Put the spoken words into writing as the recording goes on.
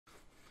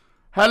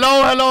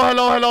Hello, hello,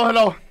 hello, hello,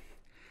 hello.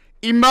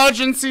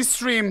 Emergency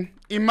stream.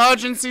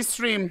 Emergency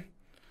stream.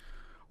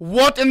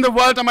 What in the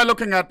world am I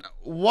looking at?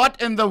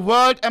 What in the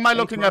world am I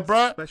looking at,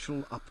 bro?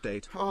 Special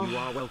update. You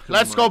are welcome.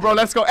 Let's go, bro.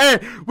 Let's go. Hey,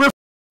 we're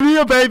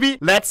here, baby.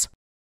 Let's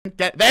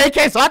get the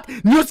AKs. What?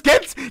 New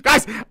skins?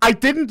 Guys, I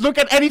didn't look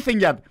at anything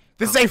yet.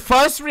 This is a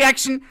first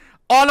reaction.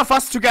 All of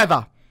us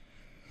together.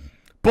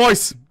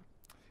 Boys,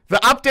 the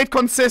update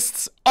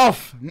consists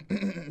of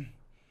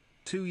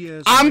 2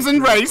 years arms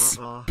and race.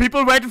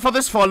 People waited for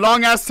this for a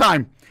long ass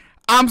time.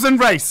 Arms and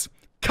race.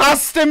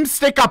 Custom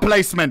sticker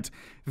placement.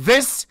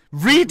 This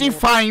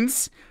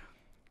redefines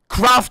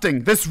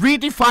crafting. This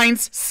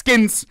redefines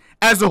skins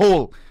as a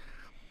whole.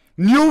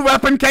 New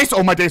weapon case.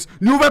 Oh my days.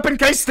 New weapon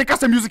case,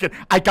 stickers and music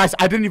kit. Guys,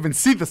 I didn't even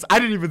see this. I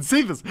didn't even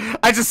see this.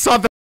 I just saw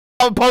the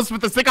post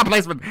with the sticker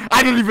placement.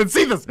 I didn't even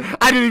see this.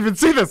 I didn't even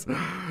see this.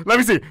 Let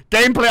me see.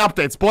 Gameplay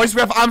updates. Boys,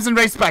 we have arms and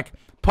race back.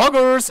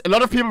 Poggers. A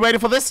lot of people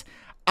waited for this.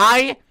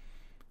 I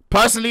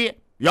personally,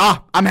 yeah,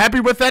 I'm happy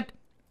with it.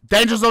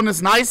 Danger Zone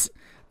is nice.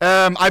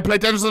 I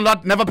played Danger Zone a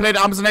lot. Never played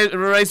arms and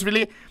race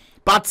really.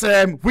 But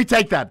we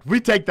take that. We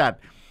take that.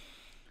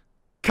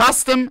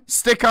 Custom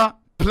sticker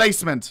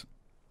placement.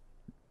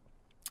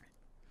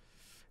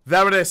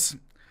 There it is.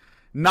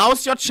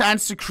 Now's your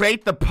chance to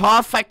create the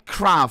perfect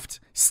craft.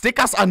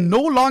 Stickers are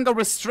no longer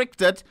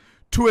restricted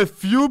to a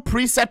few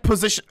preset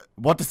positions.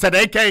 What is that,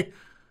 AK?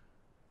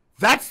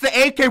 That's the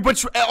AK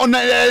which on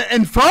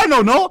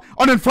Inferno, no?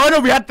 On Inferno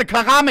we had the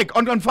ceramic.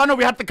 On Inferno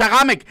we had the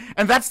ceramic.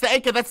 And that's the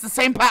AK. That's the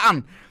same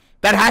pattern.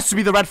 That has to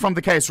be the red from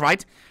the case,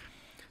 right?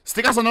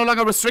 Stickers are no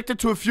longer restricted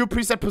to a few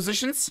preset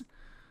positions.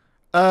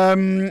 Blah,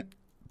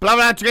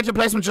 blah, to get your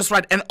placement just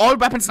right. And all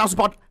weapons now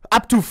support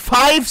up to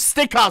 5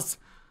 stickers.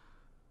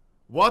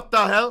 What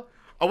the hell?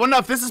 I wonder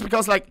if this is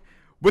because, like,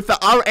 with the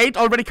R8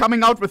 already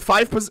coming out with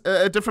 5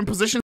 different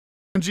positions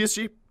in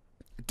GSG,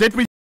 did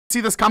we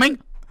see this coming?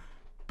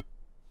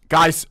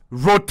 Guys,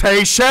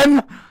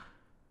 rotation.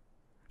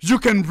 You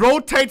can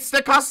rotate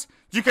stickers.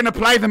 You can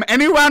apply them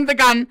anywhere on the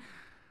gun.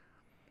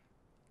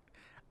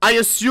 I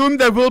assume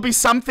there will be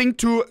something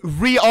to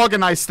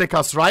reorganize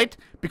stickers, right?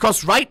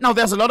 Because right now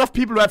there's a lot of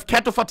people who have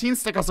Cat 14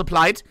 stickers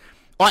applied,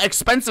 or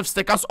expensive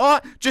stickers,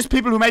 or just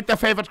people who made their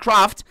favorite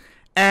craft,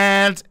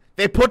 and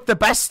they put the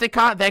best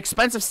sticker, the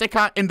expensive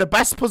sticker, in the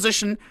best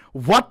position.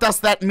 What does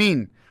that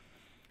mean?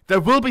 There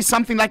will be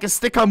something like a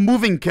sticker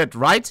moving kit,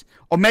 right?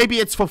 Or maybe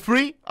it's for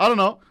free? I don't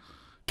know.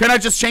 Can I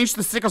just change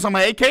the stickers on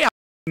my AK? I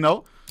don't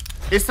know.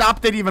 Is the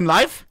update even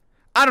live?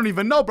 I don't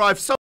even know, bro. I have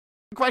so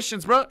many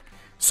questions, bro.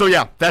 So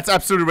yeah, that's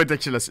absolutely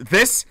ridiculous.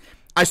 This,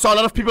 I saw a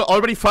lot of people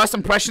already first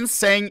impressions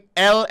saying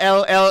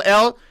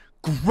LLLL,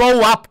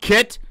 grow up,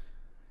 kid.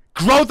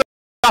 Grow the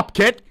up,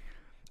 kid.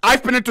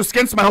 I've been into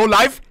skins my whole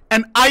life,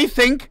 and I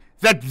think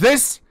that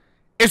this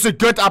is a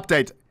good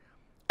update.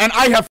 And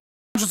I have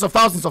hundreds of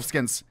thousands of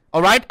skins,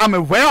 alright? I'm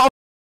aware of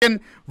skin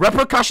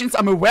repercussions.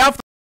 I'm aware of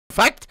the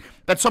fact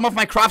that some of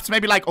my crafts may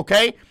be like,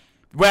 okay,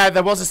 where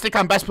there was a sticker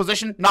in best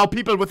position, now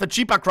people with a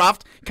cheaper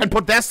craft can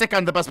put their sticker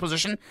in the best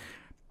position.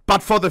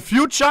 But for the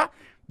future,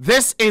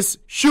 this is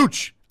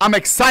huge. I'm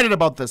excited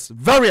about this.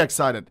 Very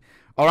excited.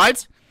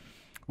 Alright?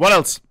 What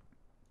else?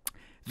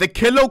 The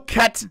Kilowatt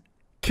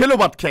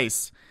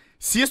case.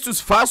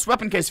 CS2's first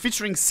weapon case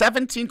featuring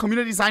 17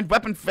 community-designed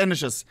weapon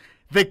finishes.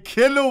 The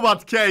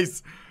Kilowatt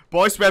case.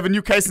 Boys, we have a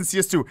new case in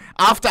CS2.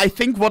 After, I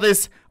think, what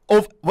is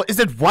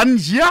it, 1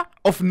 year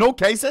of no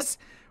cases?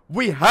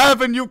 We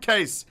have a new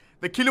case.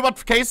 The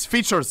Kilowatt case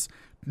features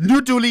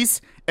new dualies,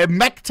 a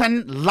Mac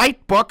 10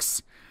 light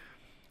box,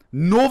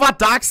 Nova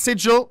Dark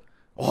Sigil.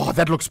 Oh,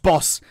 that looks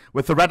boss.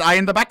 With the red eye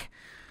in the back.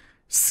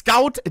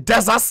 Scout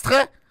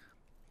Desastre.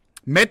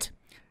 Mit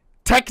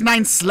Tech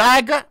 9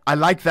 Slager. I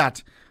like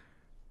that.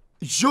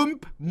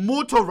 Jump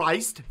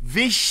Motorized.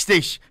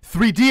 Wichtig.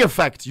 3D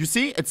effect. You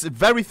see? It's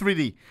very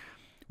 3D.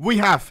 We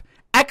have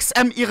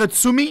XM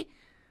Iritsumi.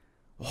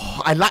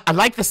 Oh, I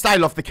like the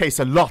style of the case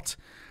a lot.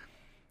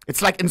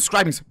 It's like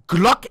inscribings.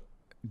 Glock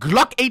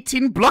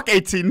 18, Block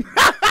 18.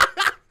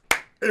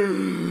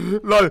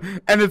 Lol.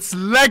 And it's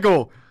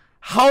Lego.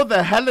 How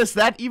the hell is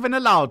that even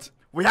allowed?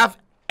 We have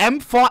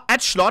M4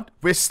 Edgelord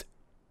with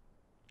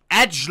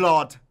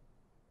Edgelord.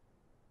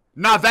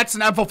 Nah, that's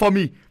an M4 for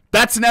me.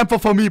 That's an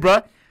M4 for me,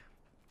 bro.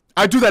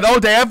 I do that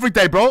all day, every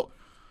day, bro.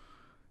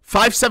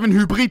 5.7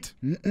 Hybrid.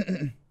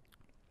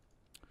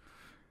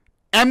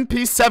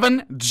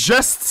 MP7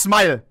 Just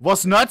Smile.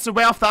 Was nerds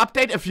aware of the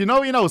update? If you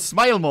know, you know.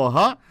 Smile more,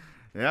 huh?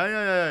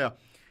 Yeah.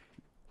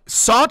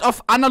 Sort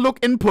of analog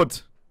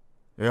input.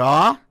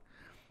 Yeah.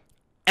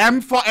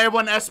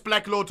 M4A1S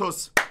Black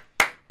Lotus.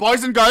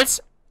 Boys and girls,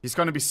 he's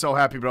gonna be so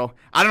happy, bro.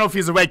 I don't know if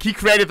he's awake. He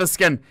created the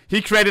skin.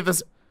 He created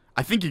this.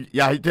 I think he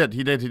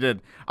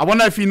did. I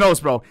wonder if he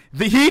knows, bro.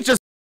 He just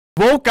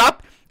woke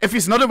up. If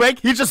he's not awake,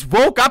 he just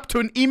woke up to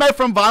an email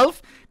from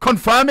Valve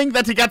confirming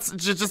that he gets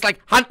just like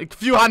a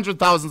few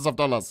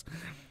 $100,000s.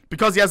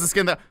 Because he has a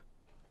skin that...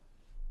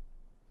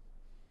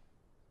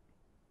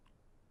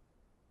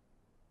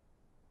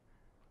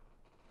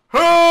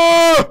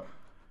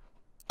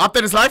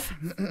 Update is live.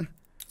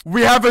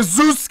 We have a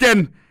Zeus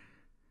skin.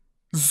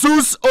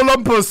 Zeus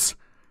Olympus.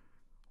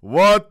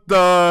 What the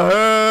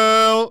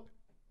hell?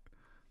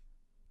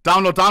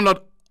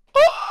 Download.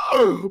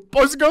 Oh,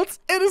 boys and girls,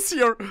 it is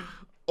here.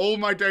 Oh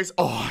my days.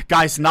 Oh,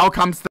 guys, now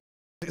comes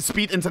the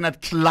speed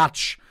internet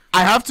clutch.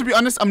 I have to be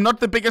honest, I'm not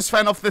the biggest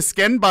fan of this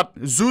skin, but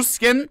Zeus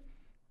skin,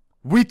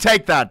 we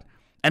take that.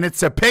 And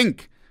it's a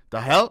pink.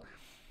 The hell?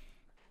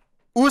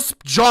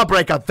 USP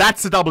Jawbreaker,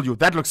 that's a W.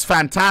 That looks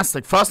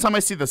fantastic. First time I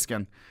see this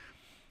skin.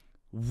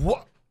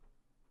 What?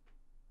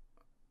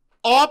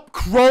 Op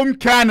Chrome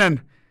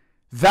Cannon.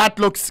 That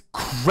looks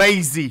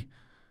crazy.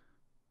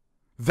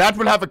 That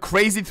will have a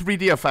crazy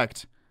 3D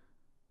effect.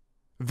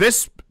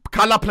 This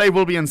color play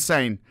will be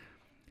insane.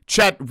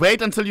 Chat,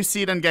 wait until you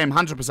see it in game,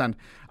 100%.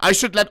 I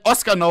should let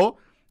Oscar know.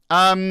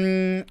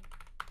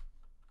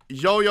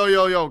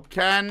 Yo.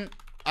 Can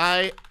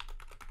I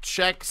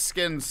check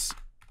skins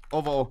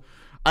overall?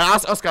 I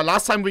asked Oscar,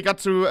 last time we got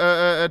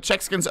to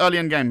check skins early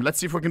in game. Let's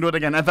see if we can do it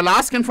again. And the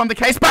last skin from the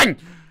case, bang!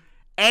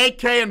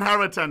 AK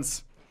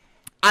Inheritance.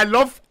 I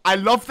love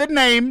the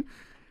name.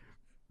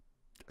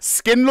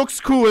 Skin looks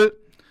cool.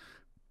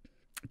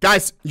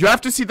 Guys, you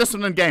have to see this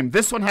one in game.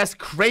 This one has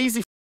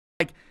crazy,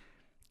 like,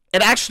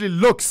 it actually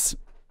looks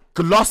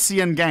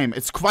glossy in game.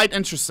 It's quite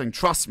interesting.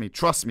 Trust me.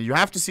 You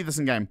have to see this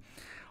in game.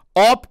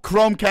 Orb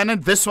Chrome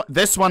Cannon. This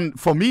one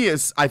for me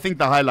is, I think,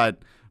 the highlight.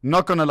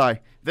 Not gonna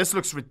lie. This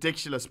looks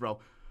ridiculous, bro.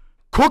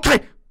 Kukri.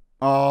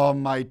 Oh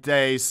my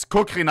days.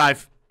 Kukri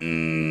knife. No.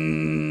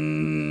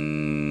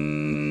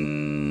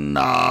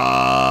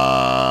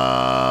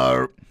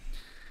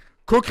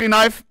 Kukri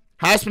knife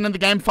has been in the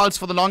game files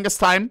for the longest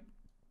time.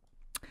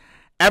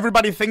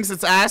 Everybody thinks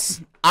it's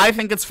ass. I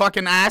think it's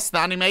fucking ass. The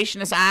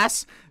animation is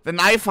ass. The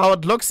knife, how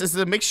it looks, is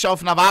a mixture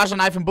of Navaja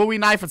knife and Bowie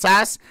knife. It's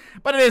ass.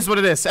 But it is what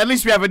it is. At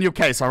least we have a new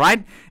case,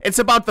 alright? It's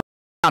about the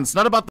guns,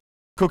 not about the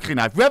cookery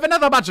knife. We have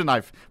another budget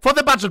knife. For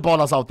the budget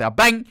ballers out there.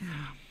 Bang.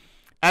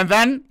 And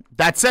then,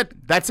 that's it.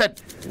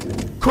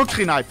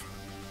 Cookery knife.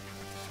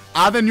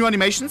 Are there new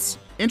animations?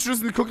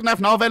 Introducing the cooking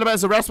knife, now available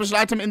as a rare special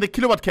item in the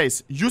kilowatt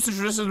case. Used in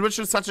traditional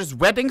rituals such as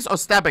weddings or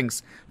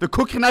stabbings. The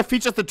cooking knife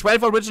features the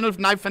 12 original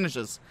knife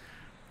finishes.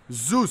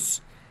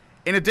 Zeus.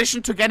 In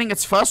addition to getting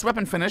its first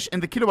weapon finish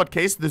in the kilowatt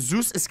case, the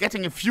Zeus is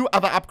getting a few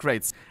other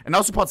upgrades. And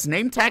now supports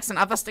name tags and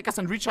other stickers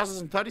and recharges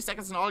in 30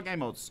 seconds in all game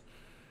modes.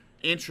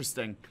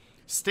 Interesting.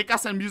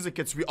 Stickers and music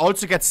kits. We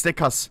also get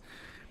stickers.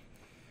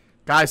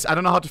 Guys, I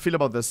don't know how to feel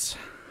about this.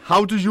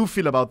 How do you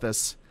feel about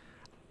this?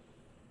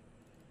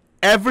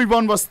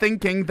 Everyone was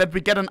thinking that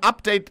we get an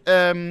update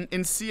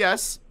in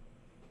CS.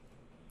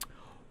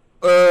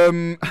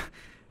 But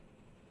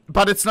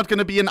it's not going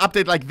to be an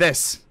update like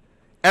this.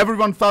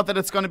 Everyone thought that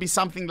it's going to be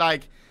something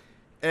like,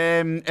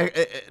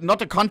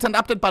 not a content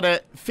update, but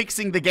a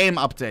fixing the game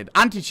update.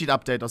 Anti-cheat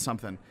update or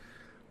something.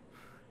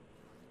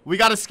 We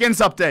got a skins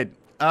update.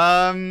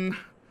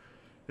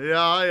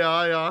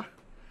 Yeah.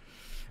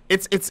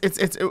 It's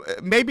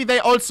maybe they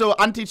also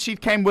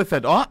anti-cheat came with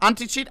it. Oh,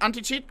 anti-cheat.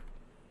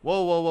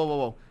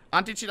 Whoa.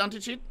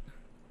 Anti-cheat.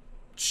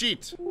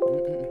 Cheat.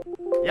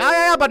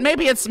 Yeah, but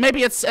maybe it's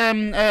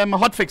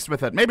hotfixed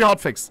with it. Maybe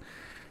hotfixed.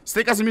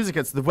 Stickers and music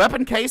kits. The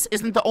weapon case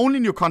isn't the only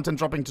new content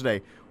dropping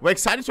today. We're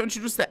excited to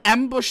introduce the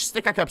Ambush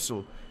sticker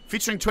capsule,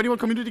 featuring 21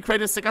 community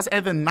created stickers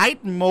and the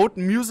Night Mode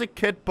music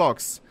kit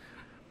box.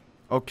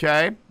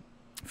 Okay.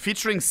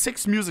 Featuring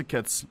 6 music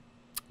kits.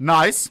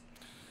 Nice.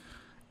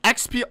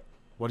 XP.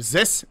 What is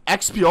this?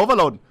 XP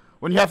overload.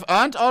 When you have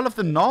earned all of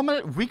the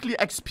normal weekly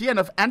XP and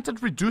have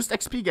entered reduced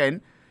XP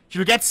gain,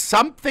 you'll get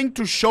something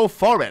to show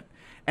for it.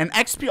 An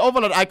XP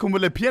overload icon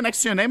will appear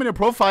next to your name in your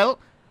profile.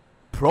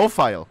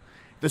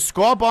 The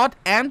scoreboard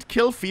and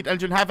kill feed, and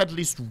you'll have at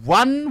least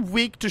 1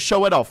 week to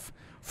show it off.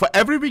 For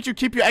every week you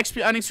keep your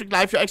XP earning streak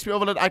live, your XP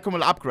overload icon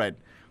will upgrade.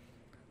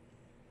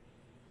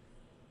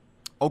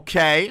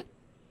 Okay.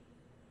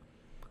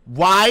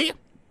 Why?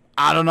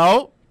 I don't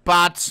know.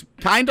 But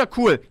kinda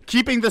cool.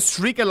 Keeping the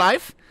streak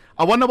alive.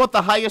 I wonder what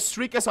the highest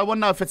streak is. I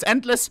wonder if it's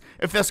endless.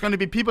 If there's gonna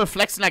be people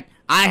flexing like,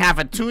 I have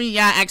a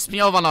 2-year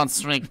XP overload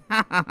streak.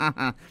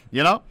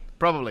 You know?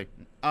 Probably.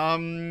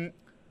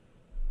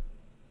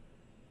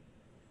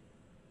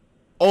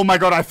 Oh my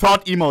god, I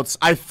thought emotes.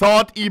 I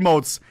thought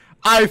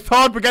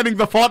we're getting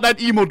the Fortnite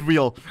emote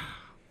wheel.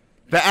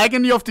 The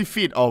agony of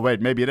defeat. Oh wait,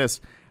 maybe it is.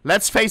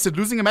 Let's face it,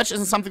 losing a match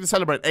isn't something to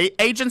celebrate.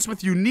 Agents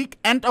with unique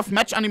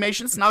end-of-match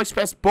animations now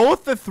express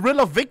both the thrill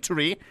of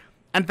victory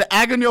and the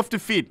agony of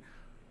defeat.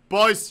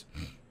 Boys,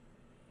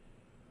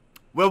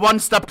 we're one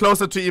step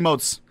closer to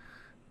emotes.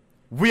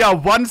 We are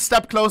one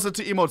step closer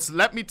to emotes,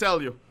 let me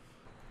tell you.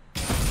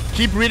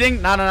 Keep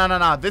reading.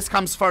 No. This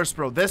comes first,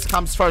 bro. This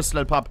comes first,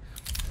 little pup.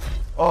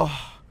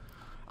 Oh,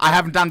 I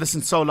haven't done this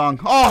in so long.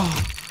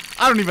 Oh,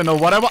 I don't even know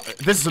what I want.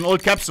 This is an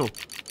old capsule.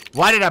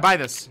 Why did I buy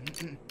this?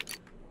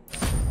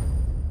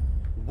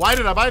 Why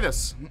did I buy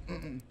this?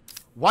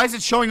 Why is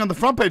it showing on the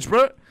front page,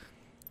 bro?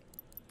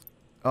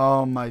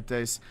 Oh my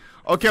days.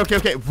 Okay.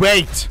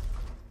 Wait.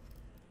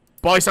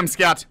 Boys, I'm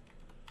scared.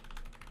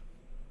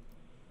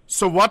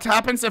 So what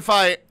happens if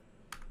I...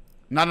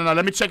 No.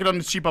 Let me check it on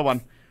the cheaper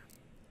one.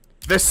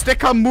 The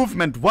sticker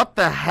movement. What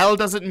the hell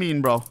does it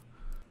mean, bro?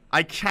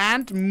 I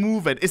can't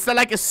move it. Is there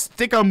like a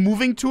sticker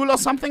moving tool or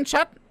something,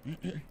 chat?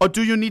 Or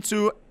do you need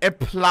to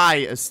apply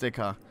a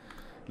sticker?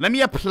 Let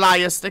me apply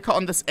a sticker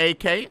on this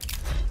AK.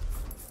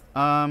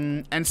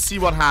 And see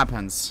what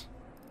happens.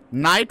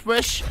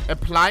 Nightwish,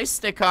 apply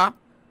sticker,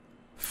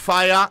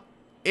 fire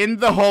in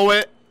the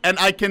hole, and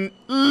I can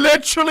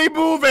literally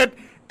move it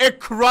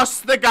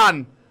across the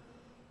gun.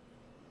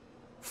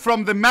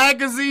 From the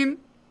magazine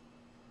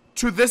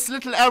to this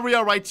little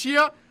area right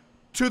here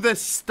to the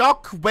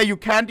stock where you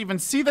can't even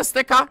see the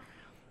sticker,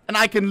 and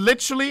I can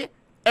literally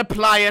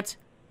apply it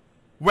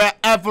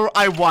wherever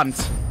I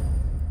want.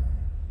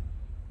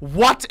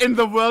 What in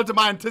the world am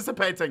I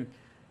anticipating?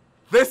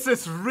 This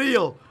is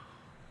real.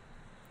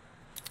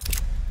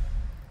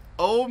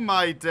 Oh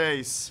my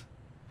days.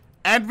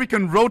 And we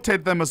can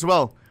rotate them as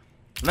well.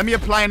 Let me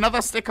apply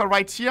another sticker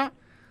right here.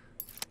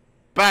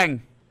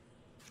 Bang.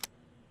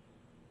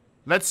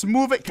 Let's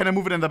move it. Can I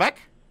move it in the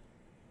back?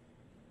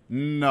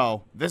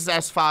 No. This is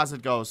as far as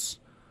it goes.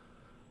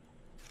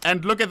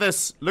 And look at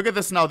this. Look at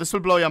this now. This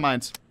will blow your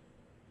mind.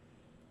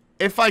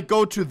 If I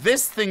go to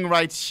this thing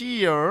right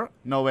here.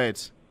 No,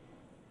 wait.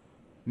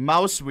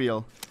 Mouse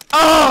wheel.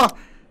 Ah!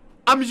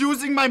 I'm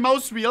using my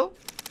mouse wheel.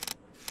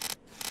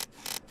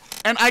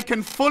 And I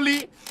can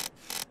fully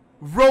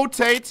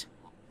rotate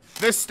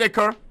this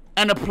sticker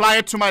and apply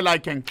it to my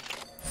liking.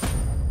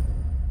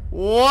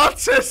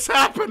 What is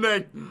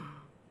happening?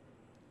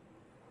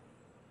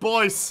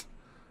 Boys.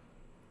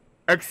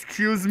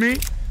 Excuse me?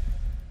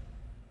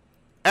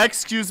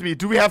 Excuse me.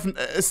 Do we have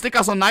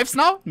stickers on knives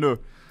now? No.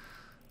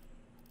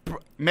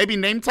 Maybe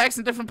name tags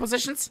in different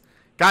positions?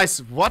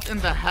 Guys, what in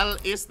the hell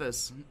is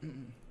this?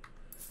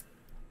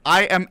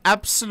 I am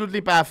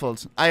absolutely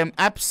baffled. I am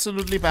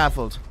absolutely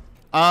baffled.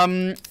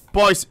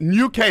 Boys,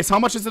 new case. How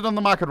much is it on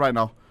the market right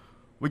now?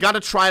 We gotta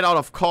try it out,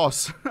 of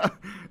course.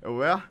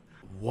 Where?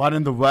 What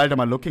in the world am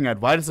I looking at?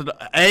 Why does it...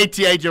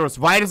 88 euros.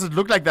 Why does it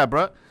look like that,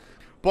 bro?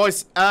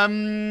 Boys,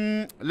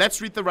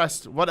 let's read the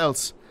rest. What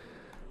else?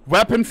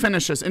 Weapon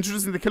finishes.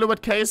 Introducing the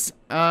kilowatt case,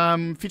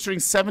 featuring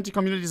 70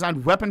 community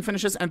designed weapon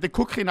finishes and the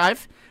cookery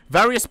knife.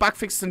 Various bug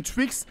fixes and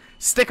tweaks.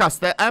 Stickers.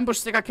 The ambush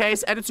sticker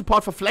case. Added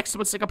support for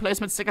flexible sticker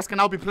placement. Stickers can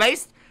now be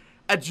placed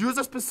at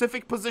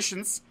user-specific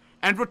positions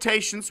and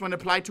rotations when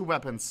applied to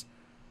weapons.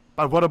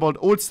 But what about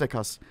old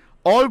stickers?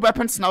 All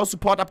weapons now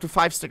support up to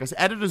 5 stickers.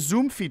 Added a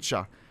zoom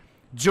feature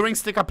during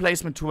sticker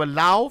placement to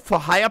allow for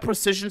higher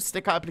precision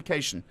sticker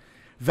application.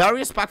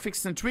 Various bug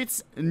fixes and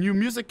tweaks. A new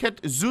music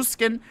kit. Zeus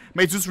skin.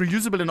 Made Zeus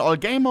reusable in all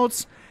game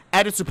modes.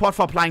 Added support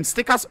for applying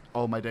stickers.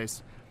 Oh my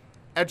days.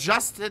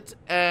 Adjusted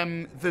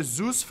the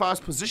Zeus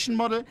first position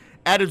model.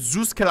 Added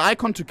Zeus kill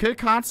icon to kill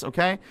cards.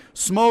 Okay.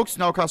 Smokes.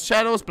 Now cast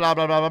shadows. Blah,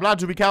 blah, blah, blah, blah.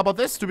 Do we care about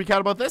this? Do we care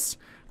about this?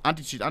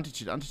 Anti-cheat.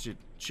 Anti-cheat. Anti-cheat.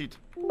 Cheat.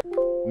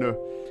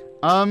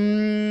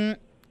 No.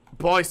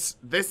 Boys.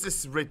 This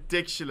is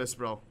ridiculous,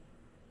 bro.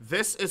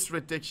 This is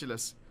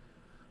ridiculous.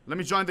 Let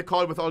me join the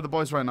call with all the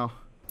boys right now.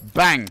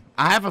 Bang.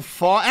 I have a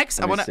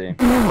 4x. I wanna... I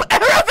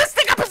have the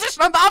sticker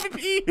position on the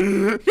RVP.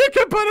 You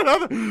can put it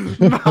on...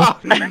 No.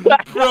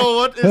 Bro,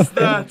 what is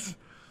that?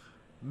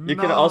 You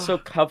can also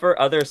cover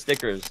other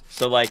stickers.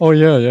 So like... Oh,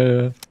 yeah. Yeah,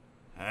 you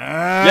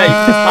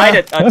can just hide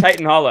it on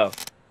Titan Hollow.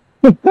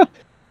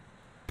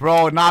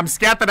 Bro, nah, I'm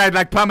scared that I'd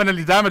like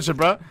permanently damage it,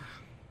 bro.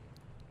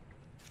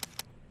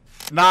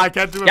 Nah, I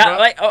can't do it, bro.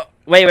 Like, oh,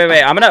 wait.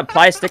 I'm gonna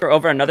apply a sticker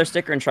over another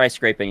sticker and try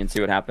scraping and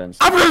see what happens.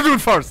 I'm gonna do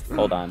it first.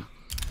 Hold on.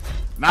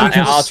 Nah,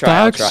 I'll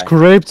try.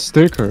 Scraped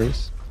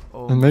stickers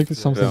and make it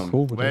something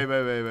cool with wait.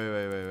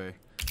 it.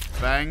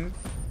 Bang.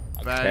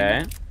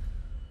 Okay.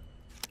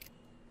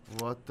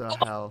 What the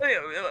hell?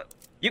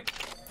 You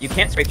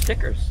can't scrape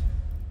stickers.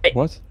 Wait.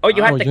 What? Oh,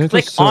 you have to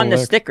click on the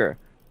sticker.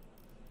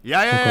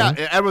 Yeah.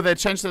 Arrow, they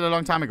changed it a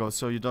long time ago,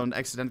 so you don't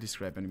accidentally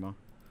scrape anymore.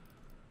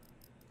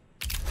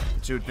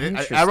 Dude,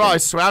 Arrow, I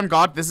swear on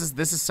God, this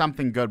is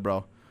something good,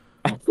 bro.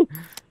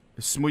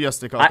 Smooth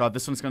sticker. Oh God,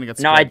 this one's gonna get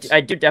scraped. No,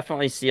 I do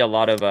definitely see a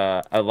lot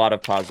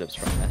of positives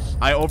from this.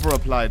 I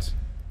over-applied.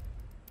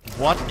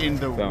 What in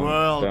the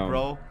world,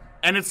 bro?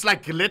 And it's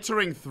like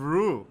glittering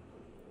through.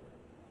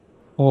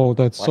 Oh,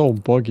 that's so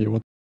buggy.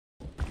 What?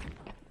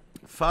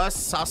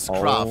 First sus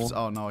crafts.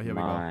 Oh no, here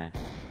we go.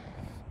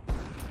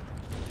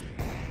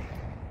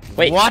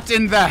 Wait. What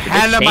in the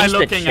hell am I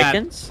looking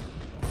at?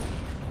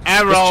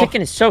 Arrow. This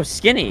chicken is so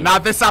skinny. Now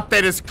this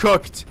update is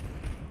cooked.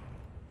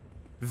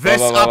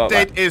 This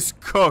update is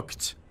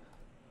cooked.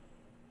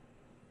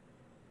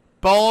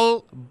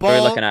 What are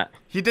you looking at?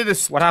 He did a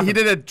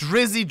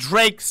Drizzy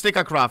Drake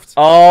sticker craft.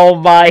 Oh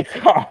my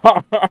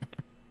God.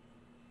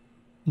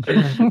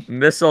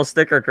 Missile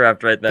sticker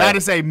craft right there. That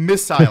is a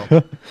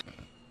missile.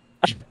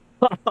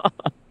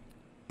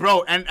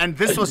 Bro, and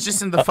this was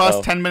just in the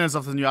first 10 minutes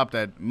of the new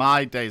update.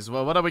 My days.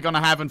 Well, what are we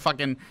gonna have in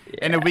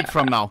a week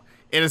from now?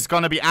 It is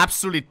gonna be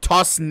absolutely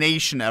Toss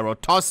Nation, Arrow.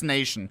 Toss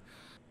Nation.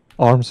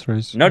 Arms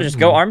race. No, just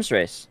go arms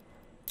race.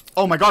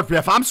 Oh my God, we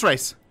have arms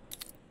race.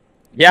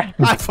 Yeah.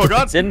 I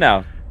forgot. It's in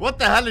now. What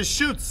the hell is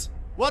shoots?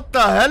 What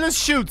the hell is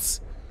shoots?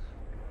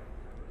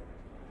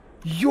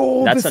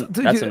 Yo, That's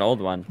an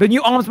old one. The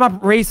new arms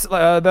map race,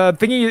 the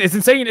thingy is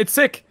insane. It's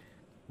sick.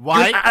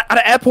 Why? At an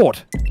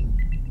airport.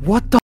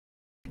 What the?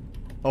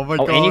 Oh my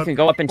Oh, god. and you can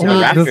go up into Oh, the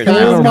the rafters. thing now.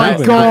 is Oh my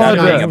moving. God.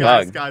 Without being a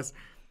guys, bug. guys.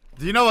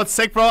 Do you know what's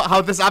sick, bro?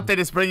 How this update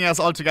is bringing us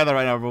all together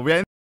right now, bro. We're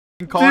in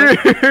the call.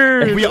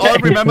 We all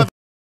remember the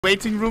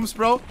waiting rooms,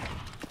 bro.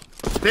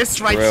 This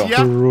right Real.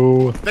 here,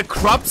 Bro. the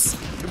crops,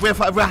 we're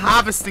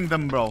harvesting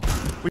them, bro.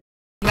 We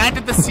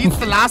planted the seeds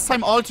the last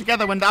time all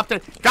together when the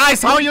update.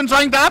 Guys, how are you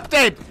enjoying the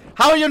update?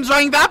 How are you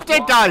enjoying the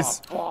update,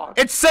 guys?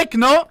 It's sick,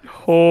 no?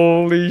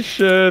 Holy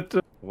shit.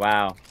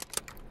 Wow.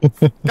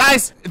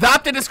 Guys, the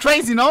update is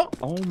crazy, no?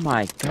 Oh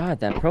my god,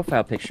 that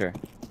profile picture.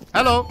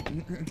 Hello.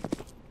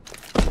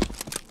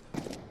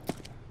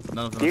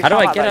 None of them. You How do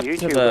sound I like get that up to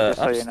YouTuber, the just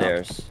so you know.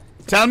 upstairs?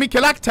 Tell me,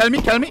 Kilak, tell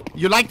me.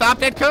 You like the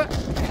update, Kill?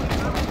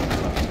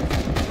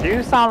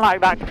 You sound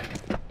like that.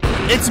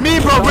 It's me,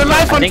 bro. We're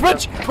live on think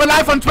Twitch. We're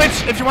live on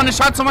Twitch. If you want to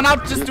shout someone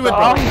out, just do it,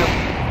 bro.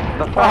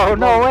 Oh,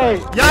 no way.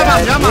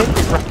 Yeah,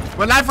 man.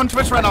 We're live on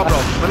Twitch right now, bro.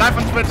 We're live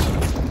on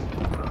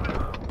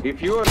Twitch.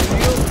 If you are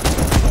real,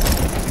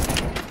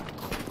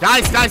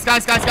 Guys.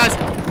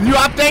 New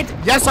update?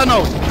 Yes or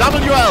no?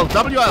 WL.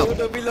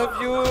 we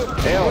love you.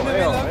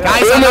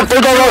 Guys, I love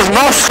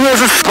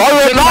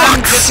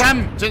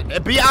you.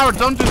 Be out.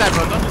 Don't do that,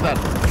 bro. Don't do that.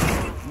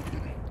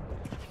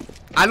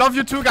 I love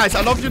you too, guys.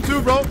 I love you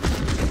too, bro.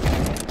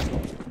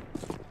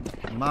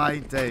 My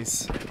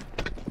days.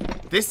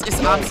 This is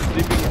arms.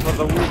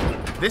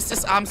 This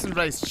is arms and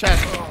race. Chat.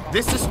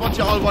 This is what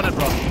you all wanted,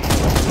 bro.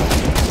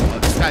 Oh,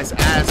 this guy's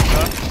ass,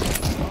 bro.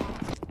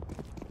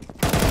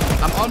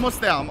 I'm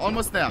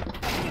almost there.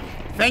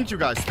 Thank you,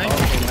 guys. Thank you.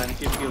 Okay, man,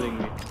 keep healing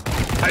me.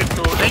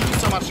 Thank you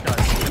so much,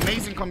 guys.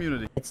 Amazing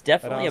community. It's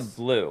definitely a Raz.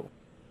 blue.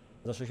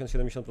 Za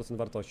 60-70%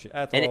 wartości. To,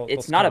 And to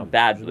it's not a scam.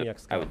 bad Brzmi blue, jak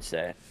I scam. would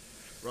say.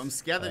 Bro, I'm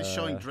scared that he's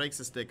showing Drake's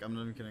a stick. I'm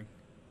not even kidding.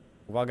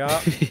 Uwaga.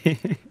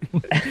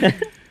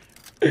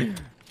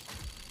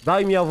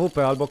 Daj mi AWP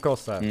albo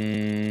kosę.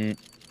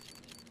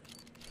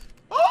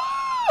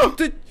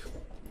 Ty...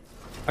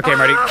 Okay, I'm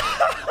ready.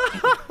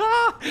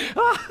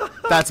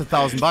 That's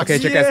 $1,000. Okay,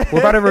 check guys. We're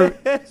about to root.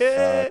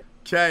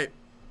 Okay.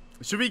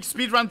 Should we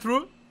speed run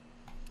through?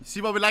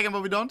 See what we like and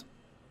what we don't?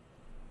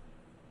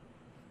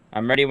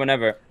 I'm ready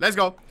whenever. Let's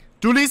go.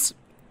 Dualies.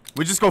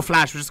 We just go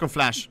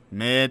flash.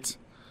 Mid.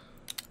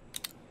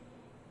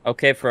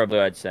 Okay for a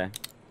blue, I'd say.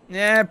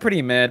 Yeah,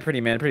 pretty mid,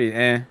 pretty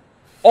eh.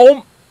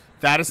 Oh,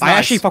 That is I nice.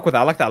 actually fuck with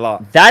that. I like that a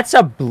lot. that's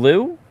a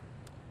blue?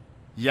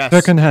 Yes.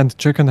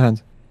 Chicken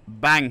hand.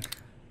 Bang.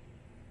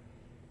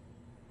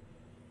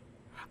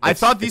 I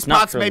thought these It's not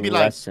parts maybe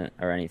like... fluorescent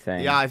or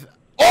anything. Yeah,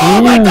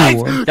 oh my god!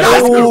 The Guys,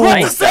 back is what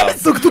nice, is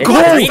this? though. Look at the It's goal!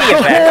 3D The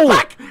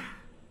effect. goal!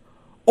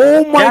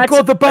 Oh my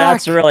god, the back!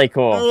 That's really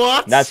cool.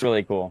 What? That's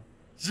really cool.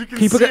 You can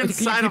Can you put, see can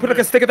inside you of put like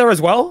it. a sticker there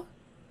as well?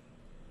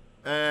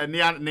 No. You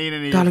That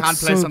can't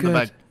looks place so on the good.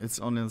 back. It's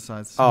only on the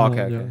sides. Oh,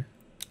 okay, yeah. okay.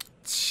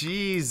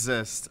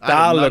 Jesus. I That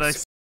did not looks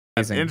expect-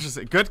 amazing.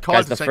 Interesting. Good call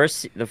Guys, to the check.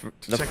 the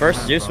check first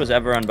it out, Zeus bro. was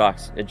ever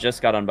unboxed. It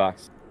just got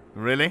unboxed.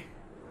 Really?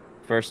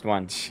 First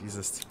one.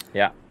 Jesus.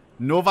 Yeah.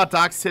 Nova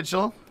Dark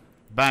Sigil.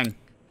 Bang.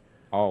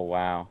 Oh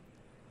wow.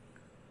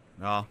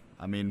 Oh,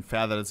 I mean,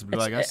 fair that it's blue,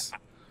 I It's- guess.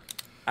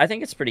 I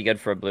think it's pretty good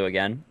for a blue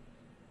again.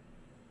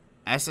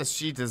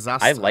 SSG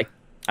Disaster.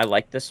 I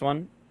like this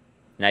one.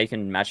 Now you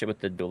can match it with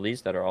the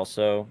dualies that are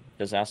also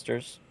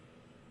disasters.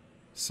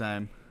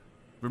 Same.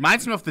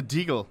 Reminds me of the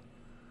Deagle.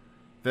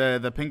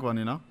 The pink one,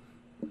 you know?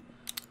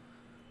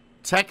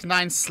 Tech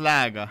 9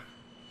 Slagger.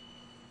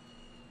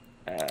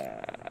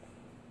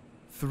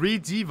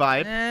 3D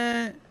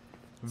vibe.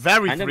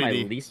 Very Kind of my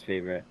 3D.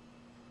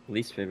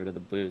 least favorite of the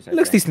blues. I It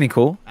looks think. decently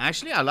cool.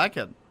 Actually, I like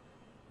it.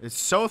 It's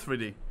so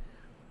 3D.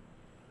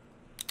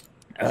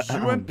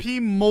 UMP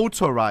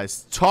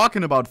motorized.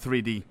 Talking about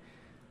 3D.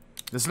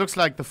 This looks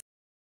like the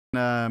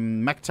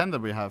Mac 10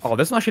 that we have. Oh,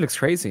 this one actually looks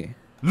crazy.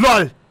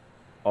 LOL!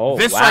 Oh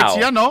This wow. right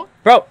here, no?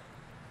 Bro,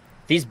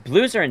 these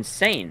blues are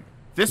insane.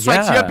 This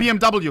right here, Yeah.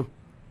 BMW.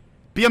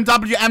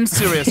 BMW M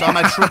series, or am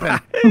I tripping?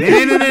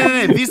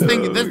 No. These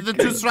things, the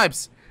two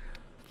stripes.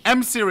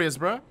 M series,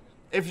 bro.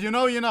 If you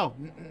know, you know.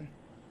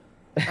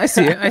 I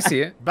see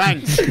it.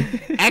 Bang.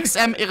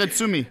 XM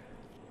Iritsumi.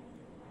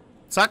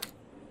 Zack.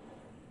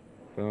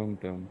 Boom,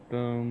 boom,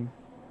 boom.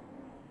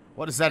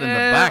 What is that in the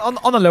back?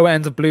 On the lower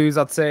end of blues,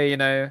 I'd say, you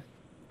know.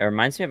 It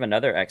reminds me of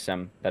another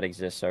XM that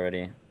exists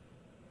already.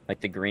 Like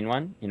the green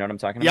one. You know what I'm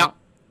talking Yeah. about?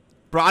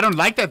 Bro, I don't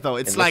like that though.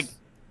 It's It like looks-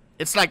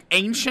 it's like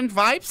ancient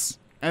vibes.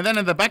 And then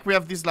in the back we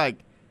have these like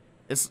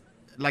it's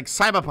like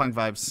cyberpunk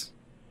vibes.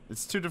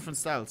 It's two different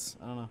styles.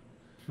 I don't know.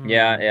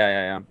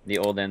 Yeah. The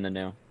old and the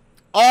new.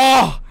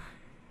 Oh,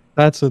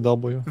 That's a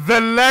W. the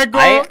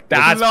Lego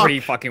That's block. pretty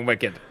fucking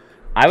wicked.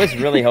 I was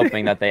really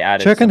hoping that they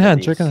added Chicken some of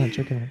hand.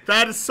 these.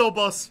 That is so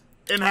boss.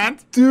 In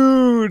hand,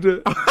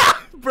 Dude.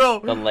 bro.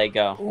 The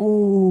Lego.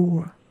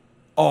 Ooh.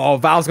 Oh,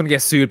 Valve's gonna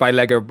get sued by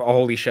Lego.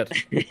 Holy shit.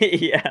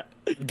 Yeah.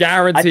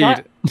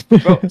 Guaranteed.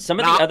 Bro, some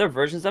of the other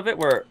versions of it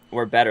were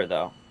better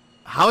though.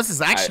 How is this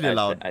actually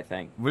allowed? I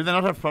think. Will they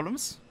not have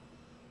problems?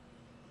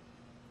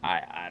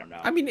 I don't know.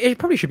 I mean, it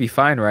probably should be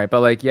fine, right?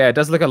 But like, yeah, it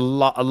does look a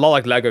lot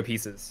like Lego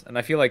pieces, and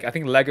I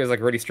think Lego is like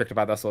really strict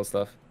about that sort of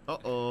stuff.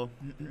 Uh-oh.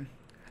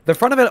 The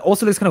front of it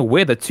also looks kind of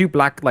weird. The two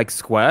black like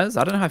squares.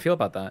 I don't know how I feel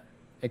about that.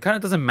 It kind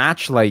of doesn't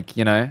match, like,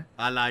 you know.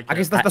 I like I it.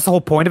 guess that's the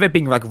whole point of it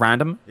being like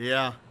random.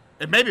 Yeah.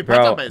 It may be Bro,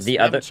 pattern-based. the We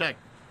haven't other- checked.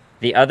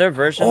 The other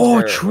versions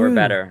were true.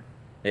 better.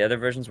 The other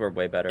versions were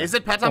way better. Is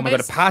it Oh my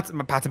god,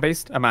 pattern-based? pattern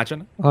based.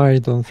 Imagine I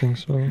don't think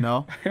so.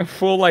 No.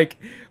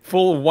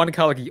 full one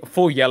color,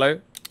 full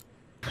yellow.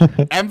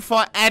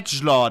 M4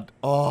 Edgelord.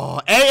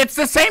 Oh, hey, it's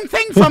the same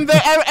thing from the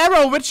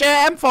arrow. Which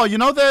M4? You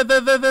know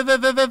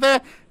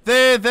the.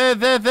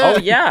 Oh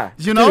yeah.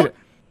 You know. Dude.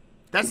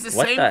 That's the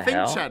What same the thing,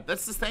 hell? chat.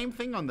 That's the same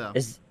thing on there.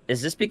 Is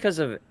this because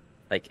of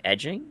like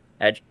edging?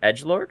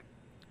 Edgelord?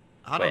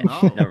 I Wait,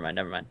 don't know.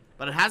 never mind.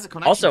 But it has a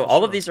connection. Also, for all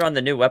sure. of these are on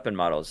the new weapon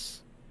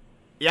models.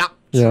 Yeah.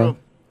 Yeah. True.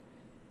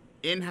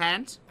 In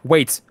hand.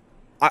 Wait,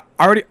 I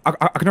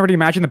can already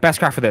imagine the best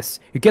craft for this.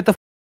 You get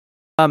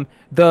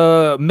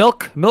the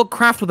milk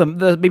craft with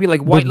the maybe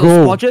like white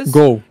little splodges.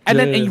 Go. And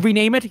Yeah, then yeah. you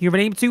rename it. You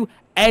rename it to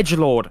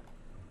Edgelord.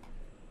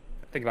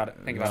 Think about it.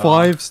 Think about it.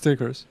 5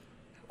 stickers.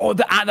 Oh,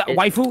 the It-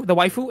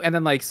 waifu, and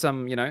then like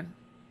some, you know,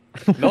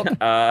 milk.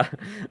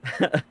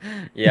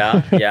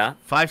 Yeah.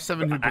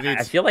 5.7 hybrid.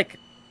 I feel like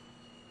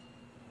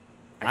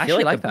I I feel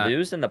actually like like the that.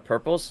 blues and the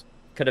purples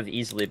could have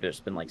easily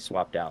just been like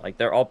swapped out. Like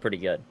they're all pretty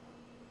good.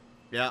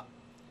 Yeah.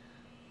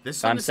 This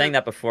So one I'm is saying a,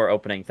 that before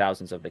opening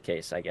thousands of the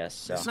case, I guess.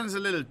 So This one's a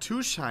little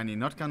too shiny.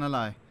 Not gonna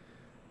lie.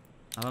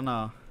 I don't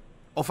know.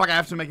 Oh fuck! I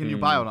have to make a new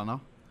buyout. I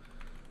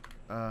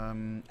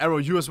know. Arrow,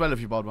 you as well if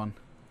you bought one.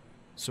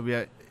 So we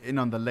are in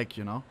on the leg,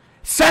 you know.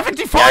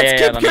 74.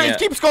 Yeah, It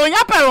keeps going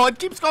up, Arrow. It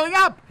keeps going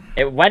up.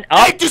 it went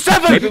up.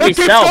 87. Maybe It we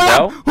keeps sell, going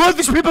bro. up. Who are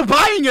these people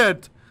buying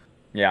it?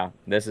 Yeah,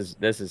 this is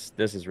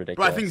ridiculous.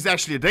 Bro, I think he's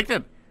actually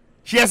addicted.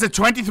 He has a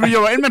 23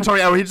 euro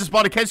inventory, Arrow. He just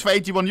bought a case for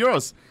 81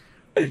 euros.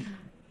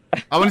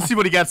 I want to see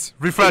what he gets.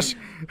 Refresh.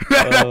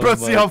 Bro,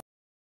 see how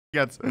he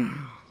gets.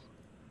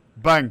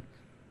 Bang.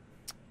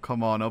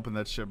 Come on, open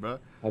that shit, bro.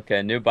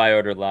 Okay, new buy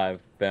order live.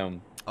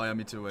 Boom. Oh yeah,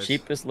 me too. Wait.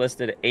 Cheapest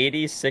listed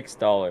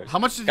 $86. How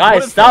much did you put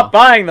Guys, it stop for?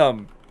 buying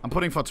them. I'm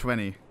putting for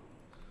 20.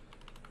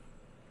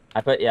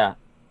 I put yeah.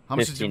 How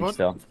much did you 15 put?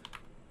 still.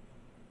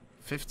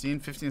 15.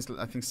 15 is,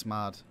 I think,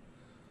 smart.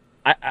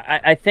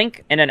 I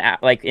think in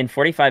like in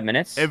 45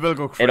 minutes. It will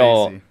go crazy.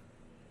 It'll-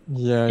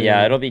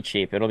 Yeah. It'll be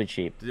cheap. It'll be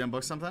cheap. Did you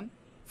unbox something?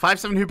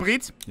 5.7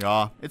 hybrid?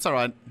 Yeah, it's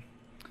alright.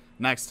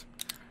 Next.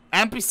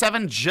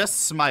 MP7 just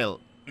smile.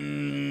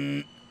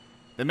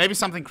 There may be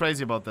something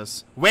crazy about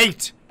this.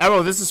 Wait!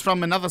 Arrow, this is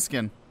from another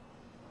skin.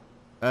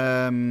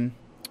 The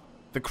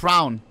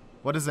crown.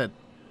 What is it?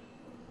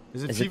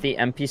 Is it the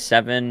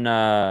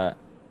MP7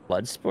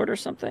 Bloodsport or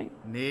something?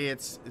 Nee,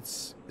 it's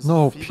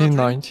No, it FIFA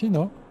drink? P90,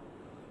 no?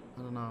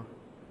 I don't know.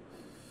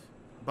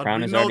 But Crown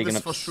we is know already this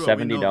going for up sure.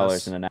 We know $70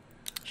 this. in an hour.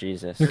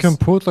 Jesus. You can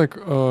put like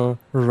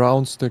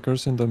round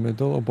stickers in the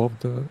middle above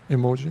the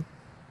emoji.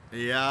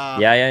 Yeah.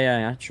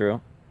 Yeah.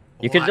 True.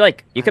 You Oh, could I put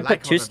like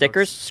how two that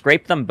stickers, looks.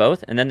 scrape them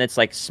both, and then it's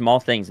like small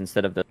things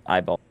instead of the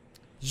eyeball.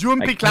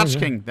 UMP Like- Clutch Oh, yeah.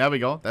 King. There we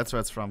go. That's where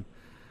it's from.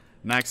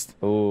 Next.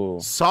 Ooh.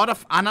 Sort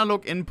of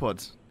analog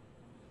input.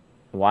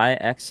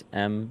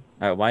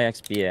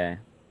 YXBA.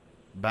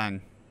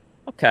 Bang.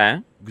 Okay.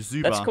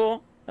 Gzuba. That's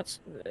cool. That's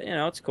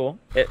it's cool.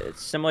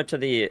 It's similar to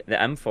the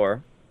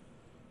M4.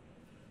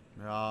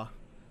 Yeah.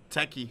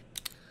 Techie.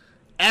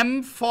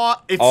 M4.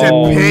 It's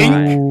Oh a pink.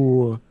 my.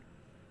 Ooh.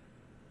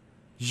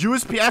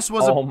 USPS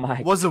was Oh a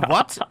my was a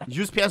what?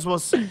 USPS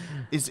was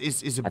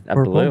is a A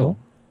Purple, blue. no?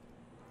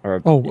 Or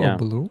a, Oh, yeah. a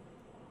blue?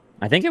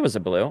 I think it was a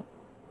blue.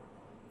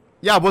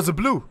 yeah, it was a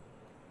blue.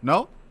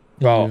 No?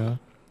 Bro. Yeah.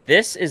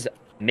 This is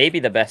maybe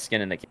the best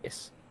skin in the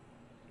case.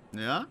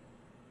 Yeah?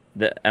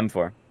 The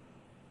M4.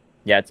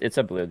 Yeah, it's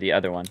a blue. The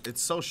other one.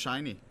 It's so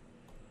shiny.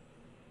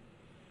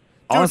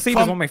 Honestly, from-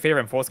 this is one of my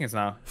favorite M4 skins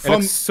now. It from-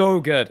 looks so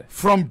good.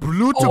 From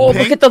blue to Oh,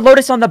 pink. look at the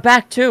lotus on the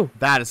back too.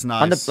 That is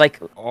nice. On the like.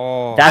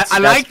 Oh. That's I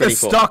that's like the pretty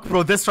cool. stock,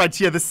 bro. This right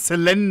here, this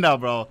cylinder,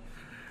 bro.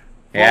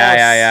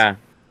 Yeah.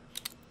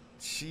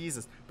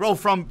 Jesus. Bro,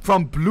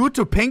 from blue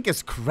to pink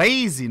is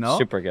crazy, no?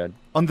 Super good.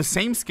 On the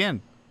same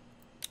skin.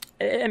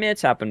 I mean,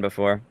 it's happened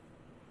before.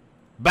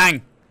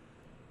 Bang.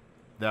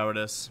 There it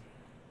is.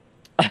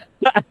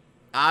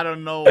 I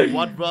don't know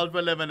what world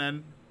we're living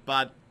in,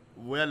 but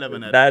we're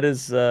living it. That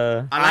is I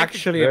like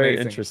actually very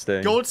amazing.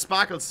 interesting. gold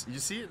sparkles. You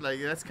see? Like,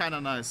 that's kind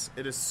of nice.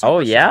 It is super Oh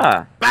shiny.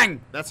 yeah,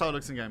 Bang! That's how it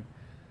looks in game.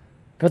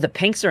 bro, the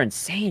pinks are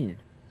insane.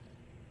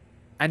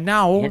 And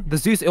now Yeah. the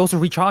Zeus also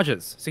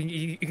recharges, so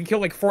you can kill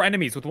like 4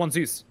 enemies with 1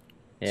 Zeus.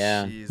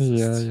 Yeah.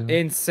 Jesus. Yeah.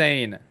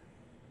 Insane.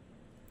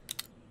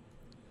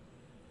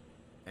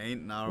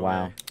 Ain't no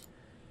Wow. way.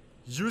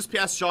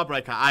 USPS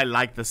Jawbreaker. I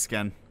like the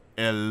skin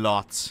a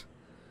lot.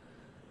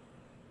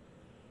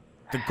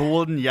 The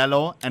golden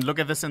yellow. And look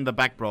at this in the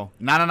back, bro.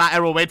 No,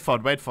 Arrow. Wait for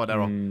it,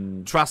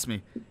 Arrow. Trust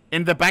me.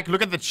 In the back,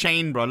 look at the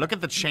chain, bro. Look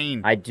at the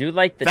chain. I do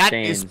like the That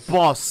chains. is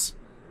boss.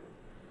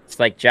 It's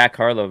like Jack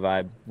Harlow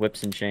vibe,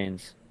 whips and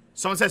chains.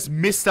 Someone says,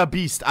 Mr.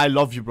 Beast, I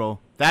love you, bro.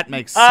 That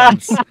makes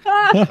sense.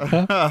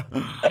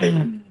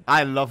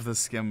 I love this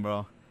skin,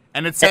 bro.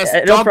 And it says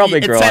It'll doggy, probably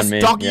it grow says on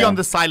me, doggy yeah. on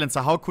the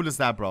silencer. How cool is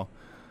that, bro?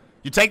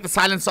 You take the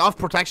silencer off,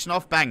 protection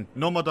off, bang.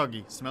 No more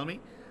doggy. Smell me?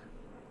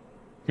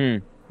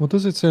 What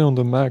does it say on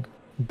the mag?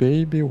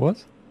 Baby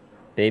what?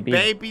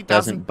 Baby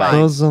doesn't bite.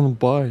 Doesn't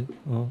buy.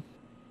 Oh.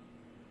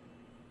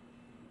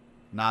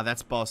 Nah,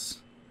 that's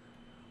boss.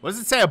 What does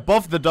it say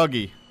above the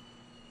doggy?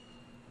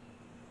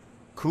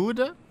 Kude?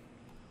 I don't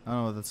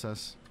know what that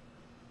says.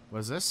 What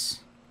is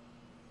this?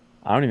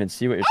 I don't even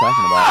see what you're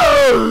talking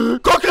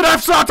about. Coconut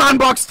F slot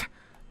unboxed!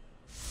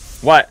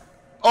 What?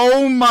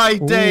 Oh my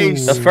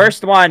days. The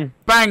first one.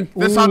 Bang!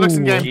 This sound looks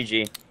in game.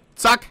 GG.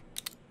 Suck.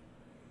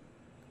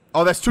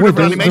 Oh, there's two Wait,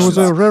 different there was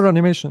animations. a rare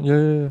animation.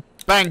 Yeah.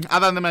 Bang!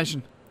 Other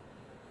animation.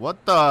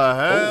 What the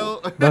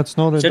hell? That's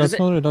not it. So That's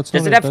not it. That's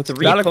Does not it have That's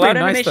three That looked pullout pretty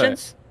nice, though.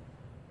 animations?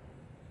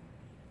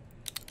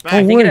 Oh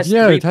Bang! think it wait, has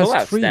yeah, three it has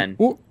pullouts three. then.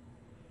 Oh,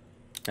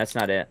 That's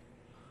not it.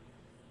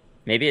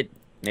 Maybe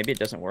it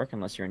doesn't work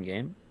unless you're in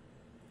game.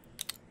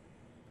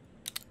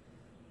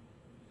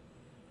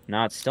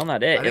 No, it's still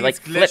not I it. think It like it's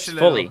glitched flips a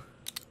little. fully.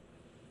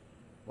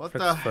 What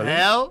the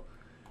hell?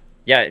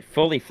 Yeah, it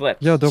fully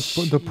flips. yeah, the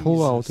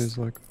pullout Jesus. is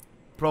like.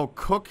 Bro,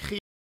 cookie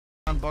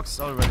unboxed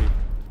already.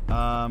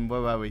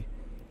 Where were we?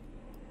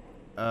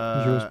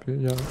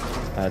 USB,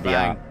 yeah.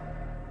 The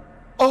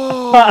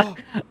Oh!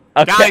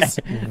 okay. Guys.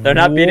 They're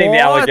not beating the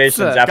What?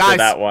 allegations after guys,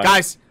 that one.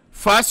 guys,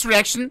 first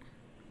reaction,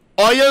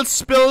 oil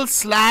spill /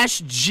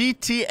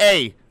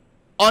 GTA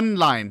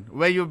online,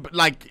 where you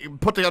like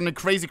put it on a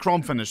crazy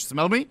chrome finish.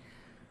 Smell me?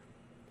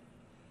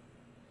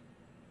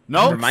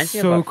 No? Reminds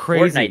me So of a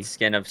crazy. Fortnite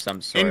skin of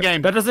some sort. In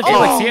game. That doesn't feel Oh!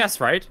 like CS,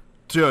 right?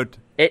 Dude.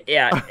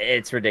 Yeah,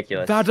 it's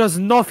ridiculous. That does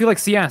not feel like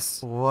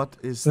CS. What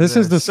is This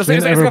is the Just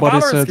skin like a everybody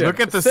Valorant said. skin. Look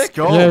at the Sick.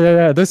 scope.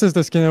 Yeah. This is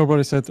the skin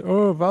everybody said.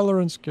 Oh,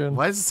 Valorant skin.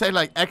 Why does it say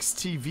like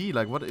XTV?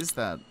 Like, what is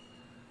that?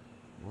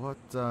 What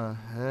the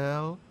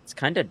hell? It's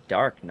kind of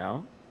dark,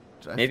 no?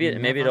 I've Maybe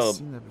never it'll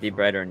seen that be before.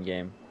 brighter in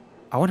game.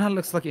 I wonder how it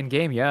looks like in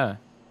game. Yeah.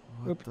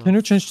 What the Can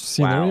you change the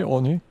scenery, Wow.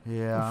 Oni?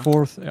 Yeah.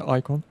 Fourth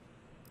icon.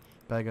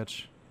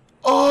 Baggage.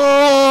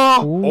 Oh!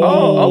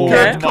 Oh,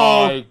 okay. Good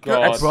call. my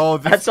God. Bro,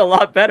 That's a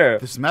lot better.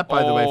 this map,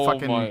 by the way, Oh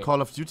fucking my.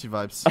 Call of Duty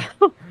vibes.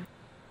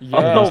 Yeah.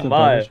 Oh That's the my.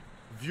 baggage.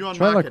 View on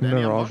Try like market, any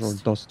Mirage or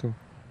unboxed? Dust too.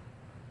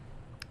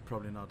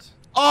 Probably not.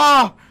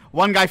 Oh!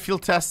 One guy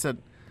field tested.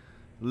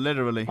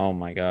 Literally. Oh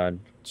my god.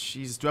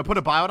 Jesus. Do I put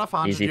a buy order for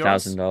 100 Easy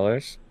euros?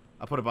 $1,000.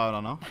 I put a buy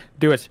order now.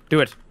 Do it.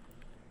 Do it.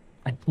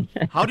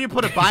 How do you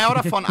put a buy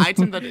order for an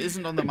item that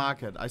isn't on the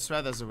market? I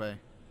swear there's a way.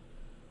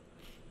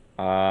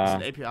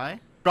 Is it API?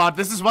 God,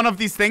 this is one of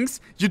these things.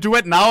 You do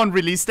it now on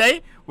release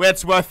day, where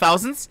it's worth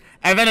thousands,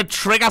 and then it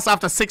triggers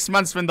after 6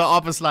 months when the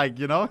op is like,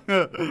 you know?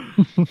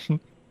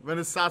 When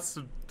it starts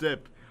to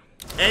dip.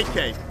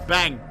 AK.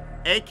 Bang.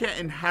 AK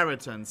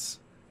inheritance.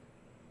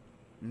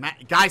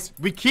 Guys,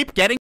 we keep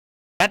getting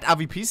red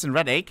RVPs and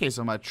red AKs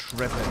on my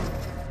trip.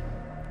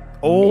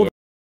 Oh.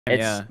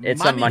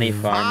 It's a money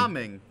farm.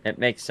 farming. It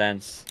makes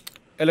sense.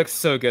 It looks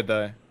so good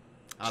though.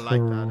 I like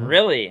that.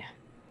 Really?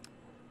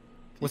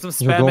 With some You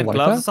spare don't mint like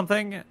gloves that? or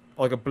something,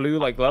 like a blue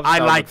like glove. I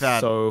like looks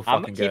that. So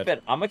I'm fucking gonna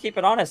good. I'm gonna keep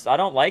it honest. I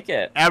don't like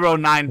it. Arrow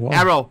 9. Wow.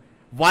 Arrow.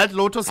 Wild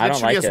Lotus I don't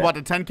literally like is it. what,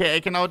 a 10k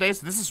AK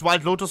nowadays? This is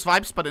Wild Lotus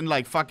vibes, but in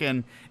like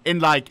fucking,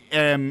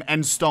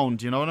 and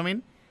stoned, you know what I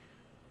mean?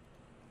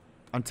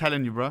 I'm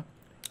telling you, bro.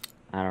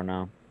 I don't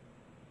know.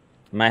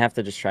 Might have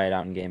to just try it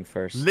out in game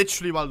first.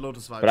 Literally Wild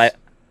Lotus vibes. But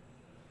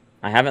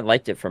I haven't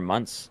liked it for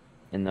months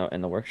in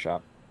the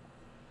workshop.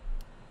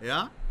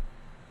 Yeah?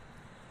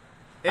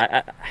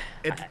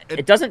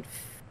 It doesn't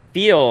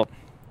feel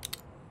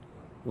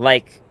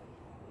like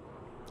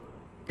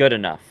good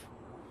enough.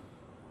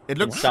 It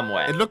looks some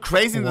way. It looked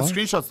crazy in the What?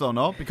 screenshots though,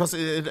 no? Because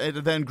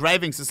the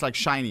engravings is like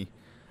shiny.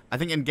 I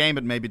think in game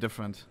it may be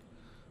different.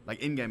 Like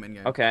in game.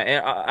 Okay,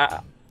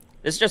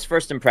 this is just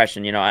first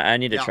impression. You know, I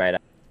need to Yeah. try it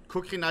out.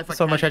 Cookie knife. I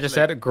So much I can't just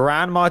click. said.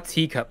 Grandma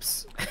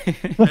teacups.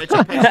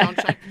 HMP sound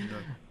check.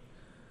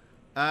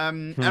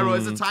 Arrow,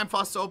 is it time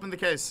for us to open the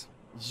case?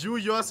 You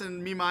yours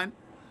and me mine.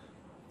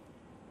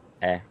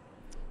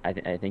 I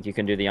think you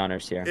can do the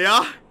honors here.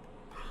 Yeah.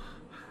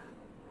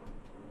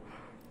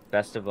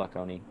 Best of luck,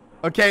 Oni.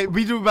 Okay,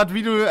 we do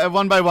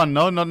one by one.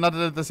 No, not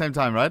at the same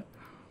time, right?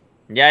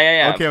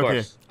 Yeah. Okay, of okay.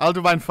 course. I'll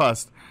do mine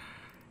first.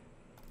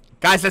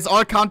 Guys, let's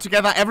all count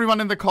together. Everyone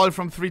in the call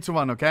from 3 to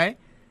 1, okay?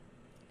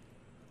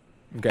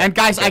 Okay. And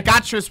guys, I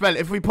got you as well.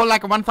 If we pull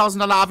like a $1,000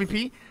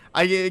 RVP,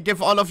 I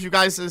give all of you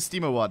guys a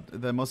Steam award,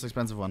 the most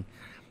expensive one.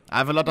 I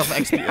have a lot of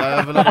XP. I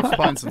have a lot of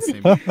points on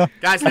Steam.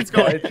 Guys, let's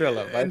go.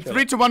 In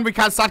 3 to 1, we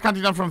can start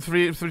counting down from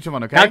 3 to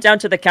 1, okay? Count down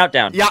to the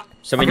countdown. Yeah.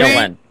 So we know 3,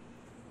 when.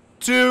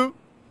 2,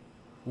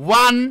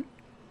 1,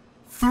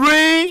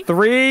 3,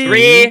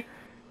 3,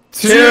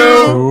 2,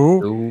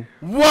 2,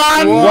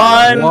 1.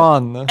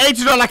 1.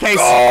 $80 case.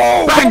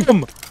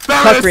 Bang. There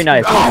it Cutlery is.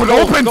 knife. Oh, it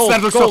opens.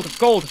 That was so.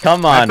 gold,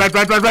 Come on. Red,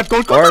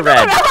 gold, Or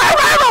red.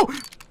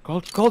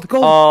 gold.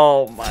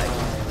 Oh my.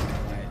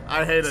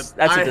 I hate it. That's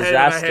a I hate it, I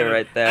disaster hate it.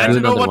 right there. And Do you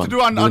know another what to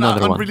one. do Do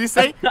another on one. release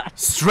day?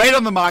 Straight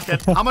on the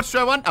market. How much do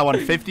I want? I want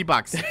 50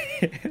 bucks.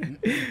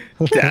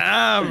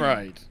 Damn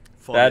right.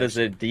 That is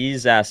a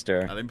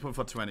disaster. I didn't put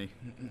for 20.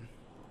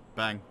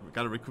 Bang. We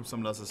gotta recoup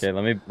some losses. Okay,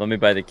 let me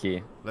buy the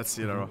key. Let's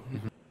see it, Arrow.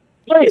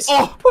 Please,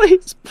 Oh!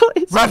 please,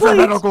 please, Red, red,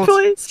 red, or gold.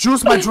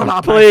 Choose my drill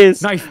up.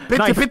 please. Knife. Bitte,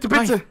 knife, bitte,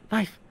 knife, bitte.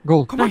 Knife.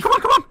 Gold. Come on, come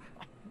on, come on.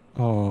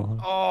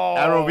 Oh.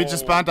 Arrow, we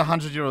just burned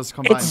 100 euros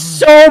combined. It's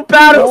so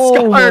battle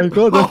Oh my scarred.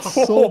 god, that's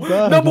so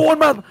bad. Number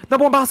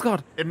one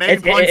mascot. It made I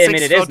 0.6 mean,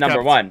 it is float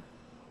number capped. one.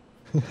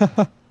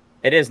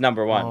 It is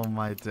number one. Oh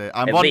my day.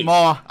 I At want least.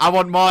 more. I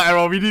want more,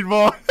 Arrow. We need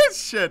more.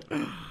 Shit.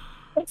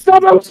 It's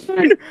number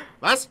one.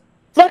 Was?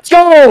 Let's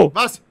go.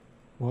 Was?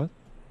 What?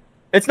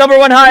 It's number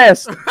one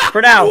highest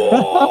for now.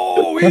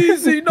 Oh,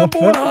 easy. Number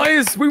one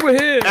highest. We were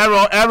here.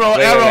 Arrow, arrow,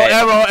 Wait, arrow, wait, wait.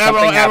 arrow, arrow,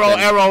 Something arrow,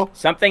 happened. arrow.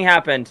 Something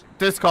happened.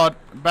 Discord.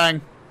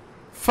 Bang.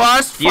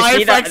 First Do you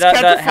see 5x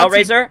the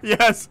Hellraiser?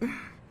 Yes.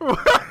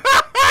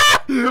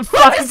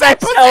 What is that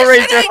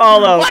Hellraiser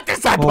hollow? What is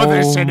that Oh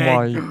positioning?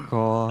 my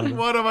god.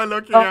 What am I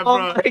looking at, bro? Oh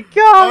my On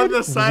god.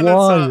 the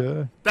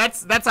silencer. Why?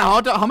 That's a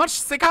how much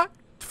sticker?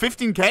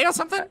 15k or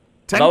something?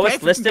 10k?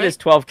 Lowest listed 15K? is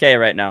 12k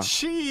right now.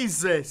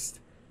 Jesus.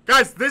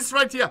 Guys, this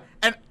right here.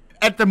 And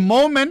at the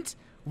moment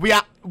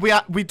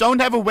we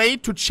don't have a way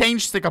to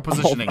change sticker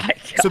positioning. my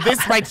So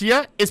this right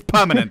here is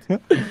permanent.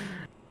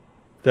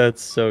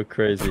 That's so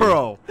crazy.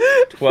 Bro.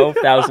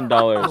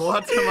 $12,000.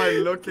 What am I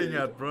looking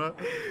at, bro?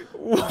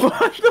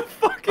 What the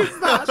fuck is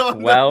that?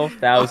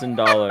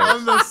 $12,000.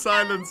 On the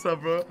silencer,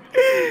 bro.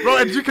 Bro,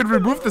 and you can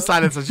remove the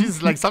silencer.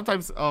 Jesus, like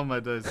sometimes. Oh my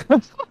days.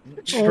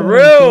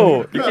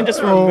 True. You can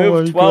just Oh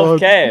remove my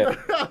 12k.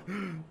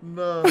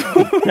 No.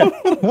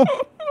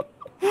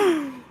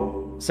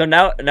 So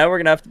now we're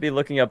gonna have to be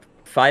looking up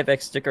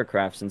 5x sticker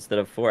crafts instead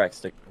of 4x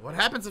sticker. What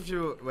happens if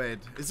you wait?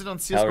 Is it on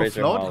CS:GO Hellraiser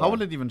float? How hollow.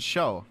 will it even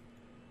show?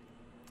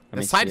 Let The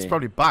me site is see.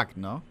 probably bugged,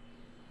 no?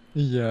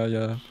 Yeah,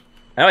 yeah.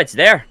 Oh, it's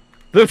there.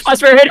 Blue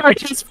phosphor radar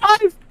is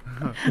 5.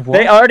 What?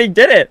 They already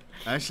did it.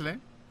 Actually.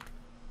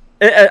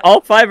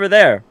 All 5 are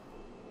there.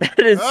 That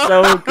is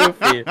so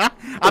goofy.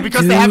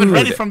 Because they have it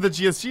ready Dude. from the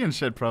GSG and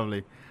shit,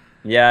 probably.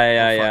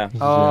 Yeah.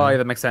 Oh, yeah,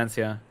 that makes sense.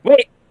 Yeah.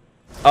 Wait.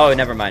 Oh,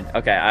 never mind.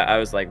 Okay, I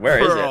was like, where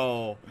is it?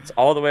 Bro. It's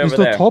all the way Is over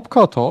the there. top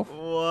cut off?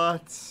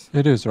 What?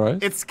 It is, right?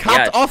 It's cut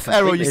Yeah, it's off,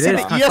 Arrow. You completely- see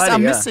It the is ears cut, are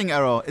yeah. missing,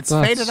 Arrow. It's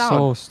That's faded so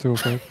out.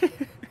 stupid.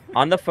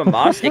 On the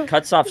FAMAS, it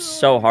cuts off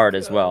so hard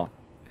as well.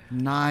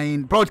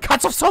 9. Bro, it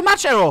cuts off so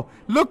much, Arrow.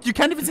 Look, you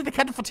can't even see the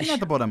cat 14 at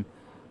the bottom.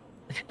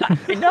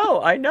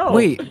 I know.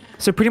 Wait,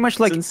 so pretty much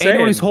like It's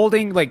anyone who's insane.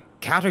 holding like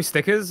Kato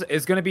stickers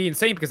is gonna be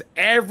insane because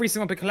every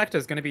single big collector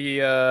is gonna be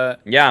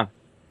Yeah.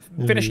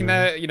 finishing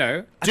Yeah. their, you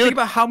know. Dude. Think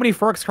about how many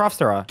Forex crafts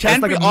there are. There's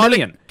Can't like we a all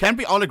million. can't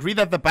we all agree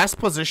that the best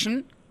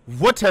position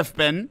would have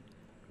been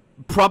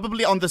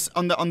probably on this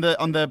on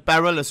the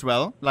barrel as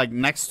well, like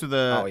next to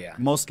the Oh, yeah.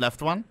 most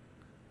left one?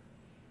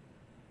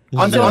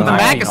 Yeah. On the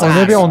mag is Or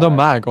maybe ass. on the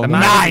mag. On the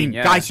mag. mag. 9,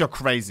 yeah. guys, you're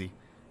crazy.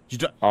 You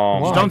don't Oh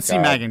you my don't see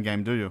God. mag in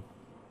game, do you?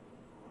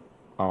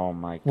 Oh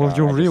my god. Well,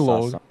 you I just saw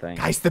reload. something.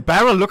 Guys, the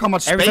barrel, look how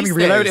much Every time space you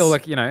there reload, is. it'll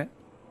like, you know.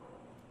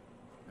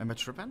 Am I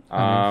tripping?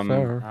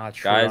 Fair. Ah,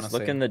 true, Guys, honestly.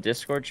 look in the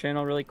Discord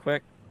channel really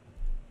quick.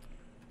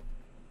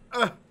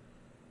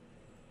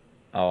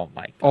 Oh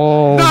my god.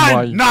 Oh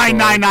my 9, 9,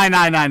 god. 9, 9,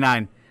 9, 9,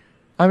 9.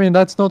 I mean,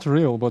 that's not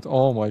real, but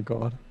oh my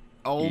god.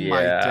 Oh Yeah.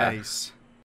 my days.